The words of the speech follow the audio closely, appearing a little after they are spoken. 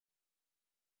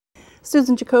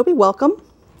Susan Jacoby, welcome.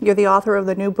 You're the author of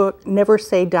the new book, Never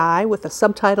Say Die, with the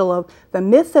subtitle of The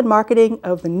Myth and Marketing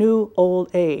of the New Old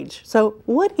Age. So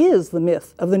what is the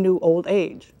myth of the new old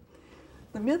age?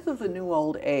 The myth of the new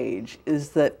old age is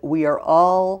that we are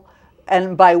all,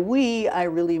 and by we, I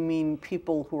really mean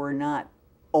people who are not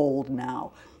old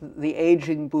now. The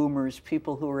aging boomers,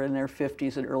 people who are in their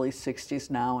 50s and early 60s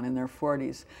now and in their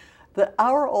 40s. That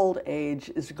our old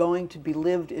age is going to be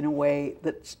lived in a way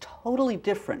that's totally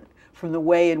different from the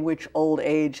way in which old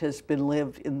age has been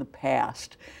lived in the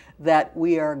past. That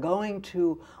we are going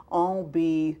to all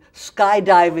be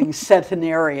skydiving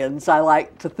centenarians, I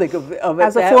like to think of it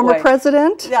as a former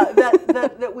president? Yeah,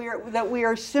 that we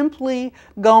are simply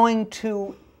going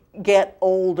to get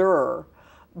older,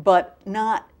 but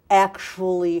not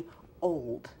actually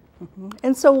old. Mm-hmm.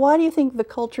 And so why do you think the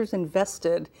culture's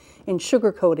invested in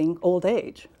sugarcoating old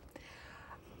age?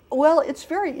 Well, it's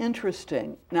very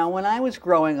interesting. Now, when I was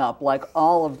growing up, like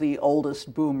all of the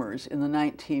oldest boomers in the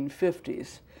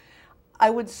 1950s, I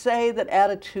would say that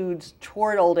attitudes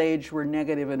toward old age were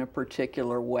negative in a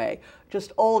particular way.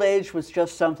 Just old age was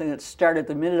just something that started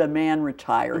the minute a man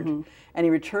retired, and he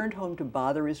returned home to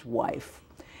bother his wife.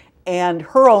 And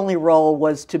her only role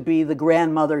was to be the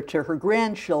grandmother to her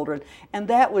grandchildren. And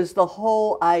that was the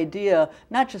whole idea,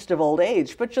 not just of old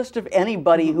age, but just of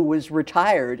anybody who was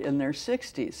retired in their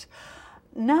 60s.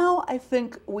 Now I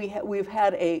think we've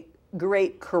had a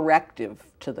great corrective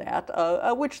to that,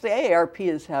 which the AARP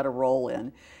has had a role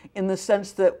in the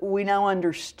sense that we now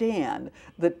understand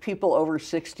that people over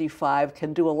 65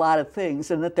 can do a lot of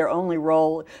things and that their only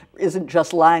role isn't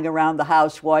just lying around the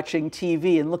house watching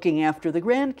TV and looking after the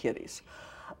grandkiddies.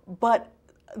 But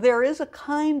there is a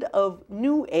kind of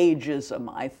new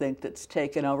ageism, I think, that's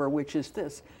taken over, which is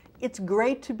this. It's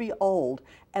great to be old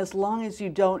as long as you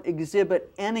don't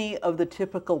exhibit any of the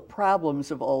typical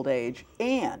problems of old age.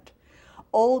 And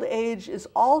old age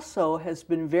has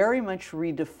been very much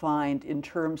redefined in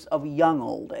terms of young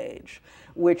old age,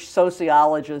 which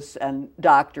sociologists and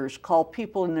doctors call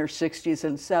people in their 60s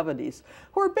and 70s,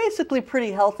 who are basically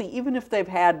pretty healthy, even if they've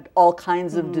had all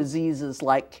kinds of diseases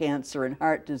like cancer and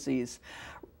heart disease.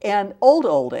 And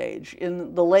old age,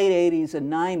 in the late 80s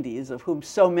and 90s, of whom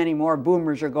so many more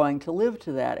boomers are going to live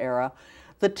to that era,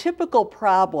 the typical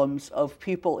problems of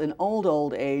people in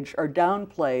old age are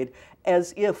downplayed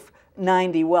as if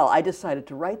 90, well, I decided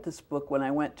to write this book when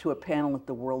I went to a panel at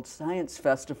the World Science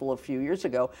Festival a few years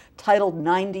ago, titled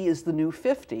 90 is the New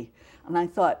 50. And I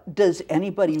thought, does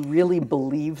anybody really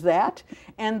believe that?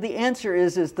 And the answer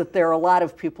is that there are a lot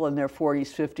of people in their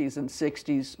 40s, 50s, and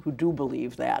 60s who do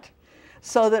believe that.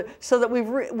 So that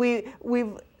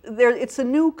it's a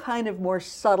new kind of more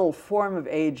subtle form of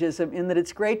ageism in that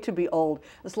it's great to be old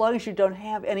as long as you don't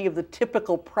have any of the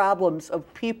typical problems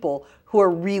of people who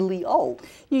are really old.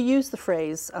 You use the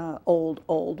phrase old.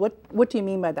 What do you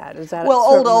mean by that? Is that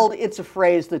well, old, it's a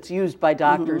phrase that's used by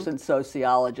doctors and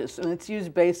sociologists, and it's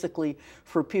used basically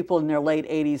for people in their late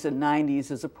 80s and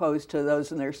 90s as opposed to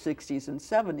those in their 60s and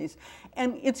 70s.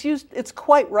 And it's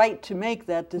quite right to make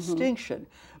that distinction.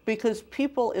 Because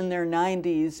people in their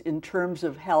 90s, in terms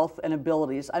of health and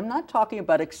abilities, I'm not talking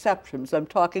about exceptions, I'm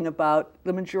talking about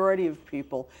the majority of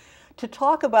people, to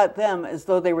talk about them as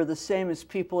though they were the same as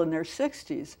people in their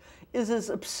 60s is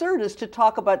as absurd as to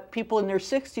talk about people in their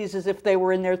 60s as if they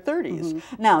were in their 30s.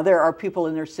 Now, there are people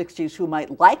in their 60s who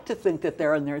might like to think that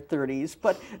they're in their 30s,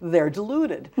 but they're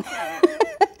deluded.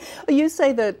 You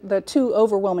say that the two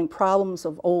overwhelming problems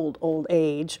of old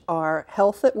age are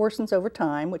health that worsens over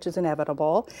time, which is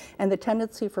inevitable, and the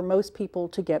tendency for most people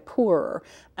to get poorer,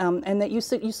 and that you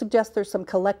suggest there's some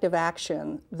collective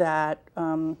action that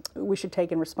we should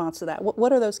take in response to that.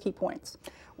 What are those key points?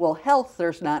 Well, health,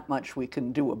 there's not much we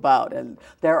can do about, and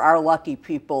there are lucky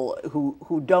people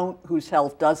whose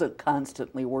health doesn't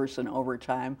constantly worsen over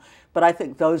time. But I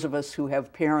think those of us who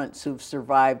have parents who've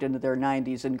survived into their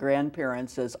 90s and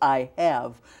grandparents, as I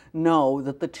have, know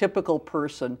that the typical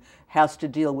person has to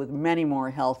deal with many more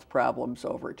health problems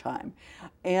over time.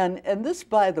 And this,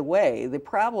 by the way, the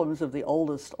problems of the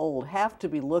oldest old have to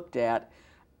be looked at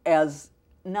as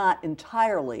not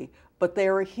entirely, but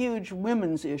they're a huge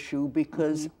women's issue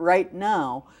because right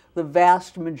now the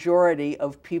vast majority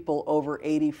of people over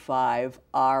 85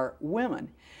 are women.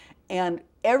 And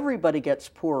everybody gets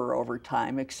poorer over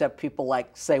time except people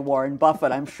like, say, Warren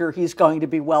Buffett. I'm sure he's going to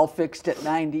be well fixed at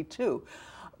 92.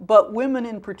 But women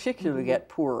in particular get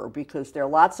poorer because there are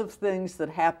lots of things that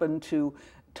happen to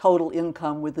total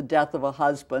income with the death of a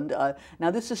husband.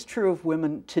 Now, this is true of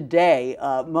women today,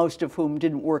 most of whom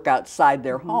didn't work outside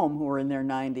their home, who are in their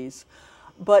 90s.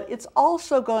 But it's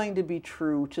also going to be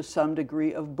true to some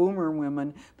degree of boomer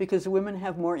women, because women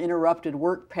have more interrupted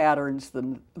work patterns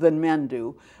than men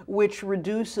do, which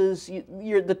reduces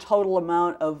the total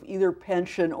amount of either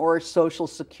pension or Social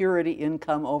Security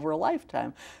income over a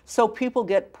lifetime. So people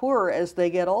get poorer as they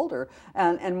get older.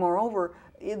 And moreover,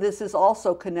 this is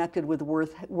also connected with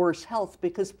worse health,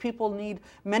 because people need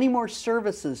many more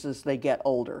services as they get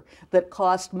older that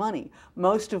cost money,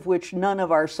 most of which none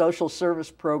of our social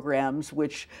service programs,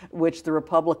 which the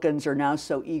Republicans are now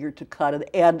so eager to cut,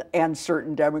 and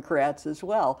certain Democrats as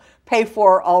well, pay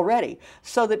for already.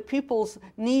 So that people's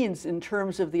needs in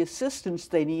terms of the assistance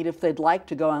they need if they'd like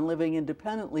to go on living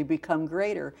independently become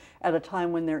greater at a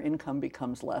time when their income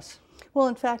becomes less. Well,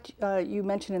 in fact, you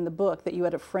mentioned in the book that you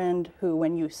had a friend who,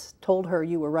 when you told her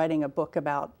you were writing a book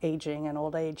about aging and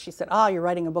old age, she said, "Ah, you're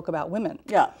writing a book about women."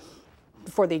 Yeah.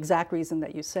 For the exact reason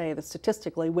that you say, that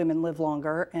statistically women live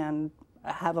longer and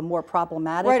have a more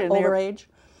problematic older age.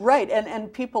 Right,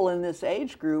 and people in this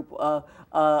age group,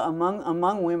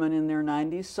 among women in their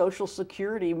 90s, Social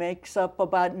Security makes up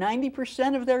about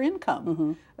 90% of their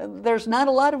income. There's not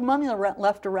a lot of money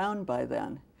left around by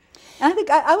then. And I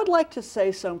think I would like to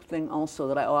say something also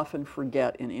that I often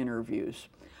forget in interviews.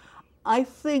 I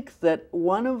think that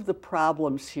one of the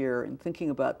problems here, in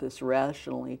thinking about this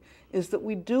rationally, is that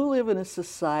we do live in a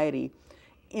society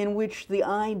in which the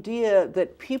idea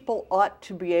that people ought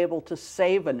to be able to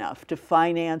save enough to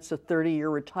finance a 30-year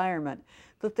retirement,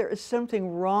 that there is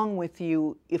something wrong with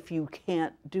you if you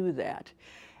can't do that.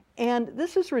 And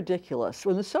this is ridiculous.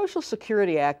 When the Social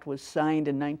Security Act was signed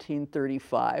in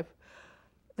 1935,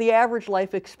 the average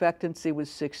life expectancy was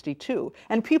 62,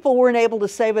 and people weren't able to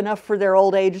save enough for their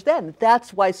old age then.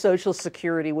 That's why Social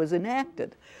Security was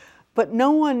enacted. But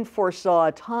no one foresaw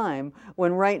a time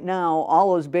when right now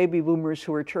all those baby boomers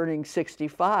who are turning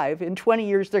 65, in 20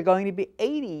 years they're going to be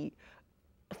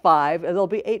 85, and there'll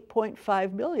be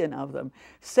 8.5 million of them.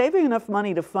 Saving enough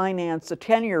money to finance a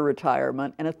 10-year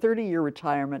retirement and a 30-year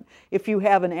retirement, if you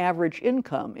have an average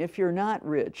income, if you're not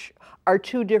rich, are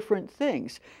two different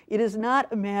things. It is not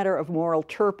a matter of moral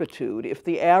turpitude if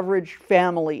the average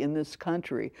family in this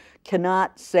country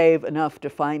cannot save enough to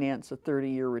finance a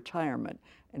 30-year retirement.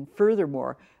 And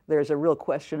furthermore, there's a real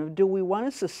question of, do we want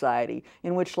a society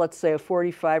in which, let's say, a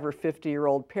 45 or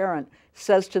 50-year-old parent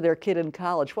says to their kid in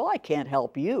college, "Well, I can't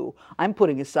help you. I'm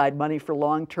putting aside money for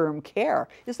long-term care."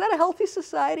 Is that a healthy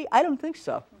society? I don't think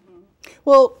so.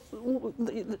 Well,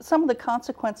 some of the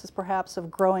consequences, perhaps, of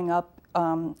growing up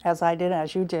as I did,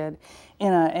 as you did,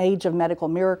 in an age of medical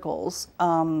miracles.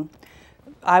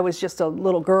 I was just a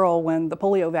little girl when the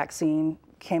polio vaccine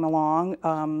came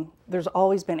along. There's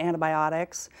always been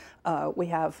antibiotics. We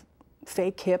have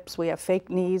fake hips, we have fake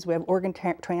knees, we have organ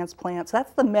transplants.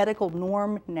 That's the medical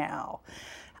norm now.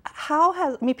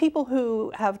 People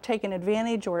who have taken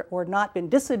advantage or not been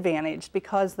disadvantaged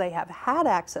because they have had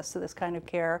access to this kind of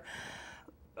care,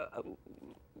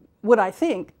 would, I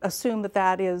think, assume that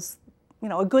that is,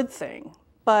 a good thing.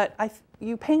 But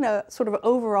you paint a sort of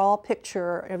overall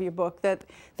picture of your book that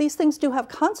these things do have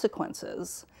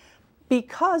consequences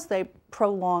because they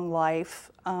prolong life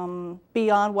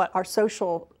beyond what our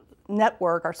social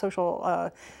network, our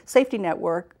social safety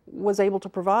network was able to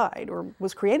provide or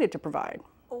was created to provide.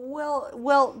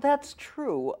 Well, that's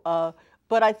true.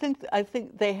 But I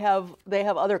think they have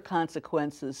other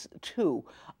consequences too.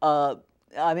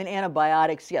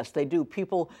 Antibiotics, yes, they do.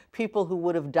 People who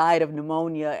would have died of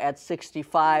pneumonia at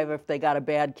 65 if they got a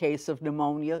bad case of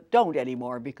pneumonia don't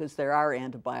anymore because there are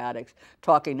antibiotics.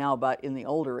 Talking now about in the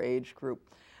older age group.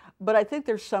 But I think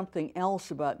there's something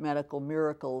else about medical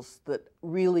miracles that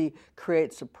really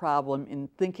creates a problem in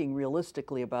thinking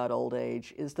realistically about old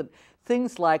age, is that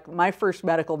things like, my first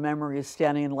medical memory is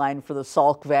standing in line for the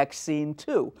Salk vaccine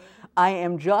too. I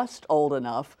am just old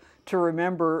enough to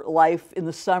remember life in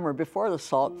the summer before the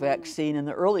Salk vaccine in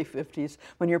the early 50s,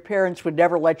 when your parents would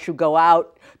never let you go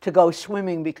out to go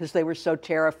swimming because they were so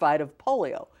terrified of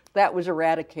polio. That was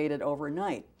eradicated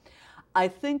overnight. I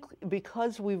think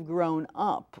because we've grown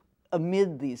up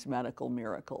amid these medical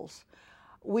miracles,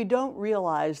 we don't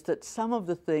realize that some of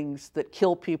the things that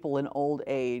kill people in old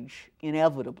age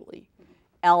inevitably,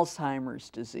 Alzheimer's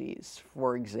disease,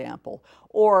 for example,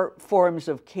 or forms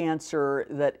of cancer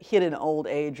that hit in old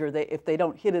age, or if they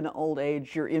don't hit in old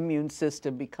age, your immune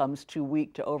system becomes too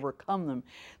weak to overcome them,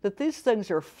 that these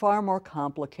things are far more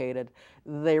complicated.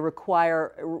 They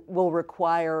will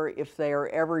require, if they are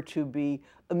ever to be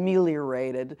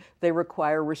ameliorated. They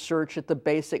require research at the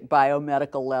basic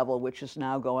biomedical level, which is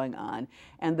now going on,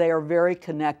 and they are very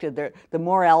connected. The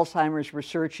more Alzheimer's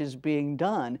research is being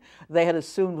done, they had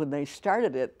assumed when they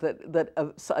started it that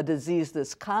a disease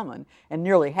this common, and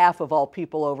nearly half of all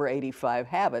people over 85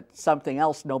 have it, something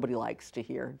else nobody likes to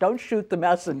hear. Don't shoot the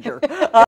messenger.